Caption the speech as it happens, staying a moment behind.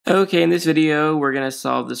Okay, in this video, we're going to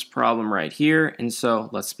solve this problem right here, and so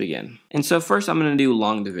let's begin. And so first I'm going to do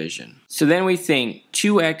long division. So then we think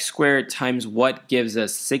 2x squared times what gives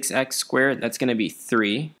us 6x squared? That's going to be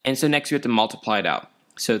 3. And so next we have to multiply it out.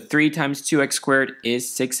 So 3 times 2x squared is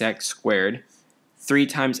 6x squared. 3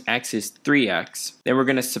 times x is 3x. Then we're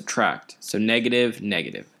going to subtract. So negative,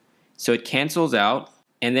 negative. So it cancels out.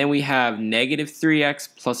 And then we have negative 3x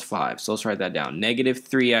plus 5. So let's write that down. Negative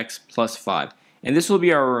 3x plus 5. And this will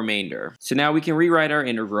be our remainder. So now we can rewrite our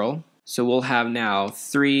integral. So we'll have now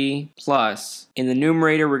 3 plus, in the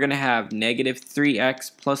numerator we're going to have negative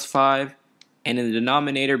 3x plus 5. And in the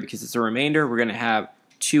denominator, because it's a remainder, we're going to have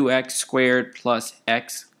 2x squared plus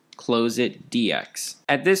x, close it, dx.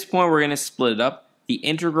 At this point we're going to split it up. The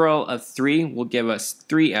integral of 3 will give us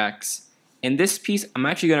 3x. In this piece, I'm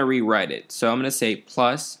actually going to rewrite it. So I'm going to say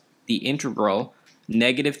plus the integral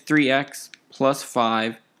negative 3x plus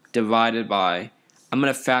 5 divided by, I'm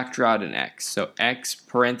going to factor out an x. So x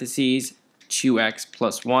parentheses 2x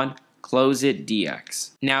plus 1, close it,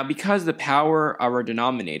 dx. Now because the power of our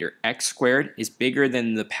denominator, x squared, is bigger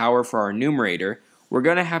than the power for our numerator, we're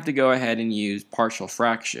going to have to go ahead and use partial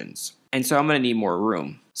fractions. And so I'm going to need more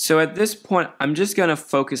room. So at this point, I'm just going to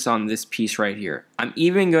focus on this piece right here. I'm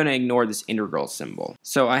even going to ignore this integral symbol.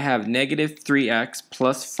 So I have negative 3x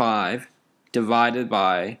plus 5 divided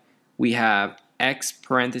by, we have x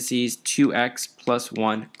parentheses 2x plus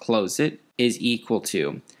 1, close it, is equal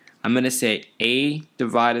to, I'm going to say a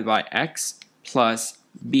divided by x plus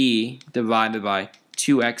b divided by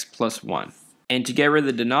 2x plus 1. And to get rid of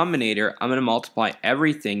the denominator, I'm going to multiply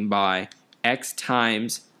everything by x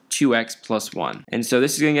times 2x plus 1. And so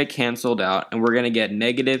this is going to get canceled out, and we're going to get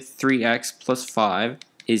negative 3x plus 5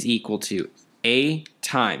 is equal to a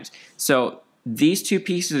times. So these two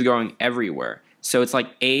pieces are going everywhere. So it's like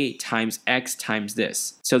a times x times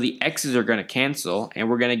this. So the x's are going to cancel, and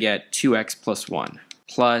we're going to get 2x plus 1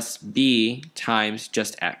 plus b times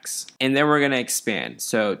just x. And then we're going to expand.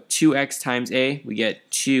 So 2x times a, we get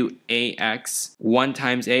 2ax. 1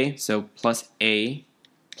 times a, so plus a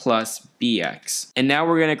plus bx. And now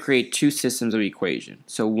we're going to create two systems of equation.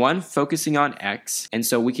 So one focusing on x, and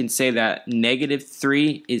so we can say that negative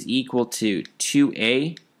 3 is equal to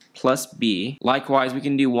 2a plus b. Likewise, we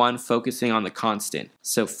can do one focusing on the constant.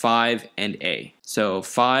 So 5 and a. So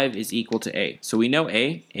 5 is equal to a. So we know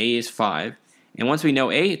a is 5. And once we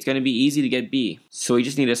know a, it's going to be easy to get b. So we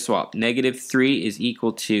just need to swap. Negative 3 is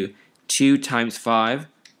equal to 2 times 5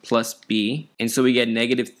 plus b. And so we get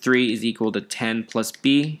negative 3 is equal to 10 plus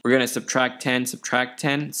b. We're going to subtract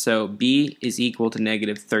 10, so b is equal to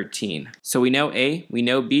negative 13. So we know a, we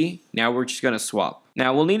know b, now we're just going to swap.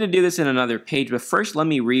 Now we'll need to do this in another page, but first let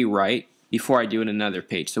me rewrite before I do it in another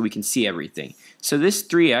page so we can see everything. So this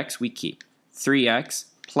 3x we keep. 3x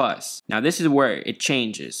plus. Now this is where it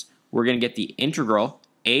changes. We're going to get the integral.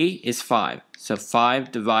 A is 5. So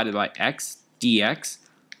 5 divided by x dx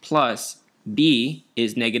plus b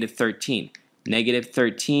is negative 13. Negative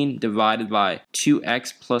 13 divided by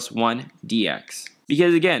 2x plus 1 dx.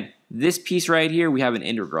 Because again, this piece right here, we have an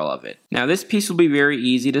integral of it. Now this piece will be very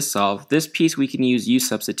easy to solve. This piece we can use u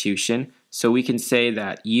substitution. So we can say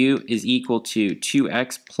that u is equal to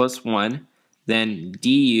 2x plus 1. Then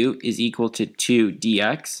du is equal to 2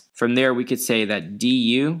 dx. From there we could say that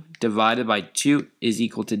du divided by 2 is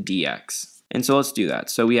equal to dx. And so let's do that.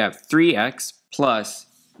 So we have 3x plus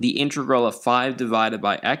the integral of 5 divided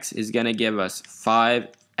by x is going to give us 5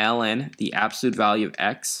 ln, the absolute value of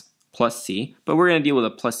x, plus c. But we're going to deal with a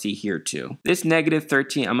plus c here too. This negative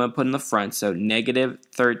 13 I'm going to put in the front. So negative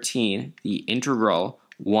 13, the integral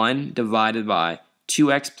 1 divided by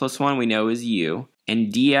 2x plus 1 we know is u.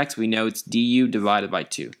 And dx we know it's du divided by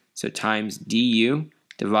 2. So times du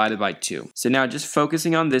divided by 2. So now just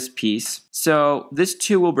focusing on this piece. So this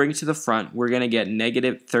 2 will bring to the front. We're going to get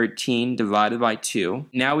negative 13 divided by 2.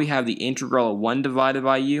 Now we have the integral of 1 divided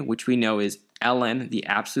by u, which we know is ln, the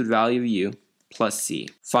absolute value of u, plus c.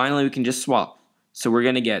 Finally, we can just swap. So we're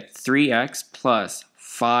going to get 3x plus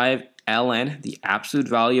 5 ln, the absolute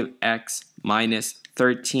value of x, minus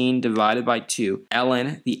 13 divided by 2,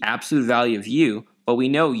 ln, the absolute value of u, but we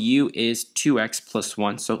know u is 2x plus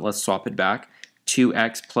 1, so let's swap it back.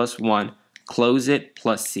 2x plus 1, close it,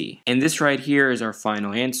 plus c. And this right here is our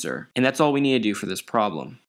final answer. And that's all we need to do for this problem.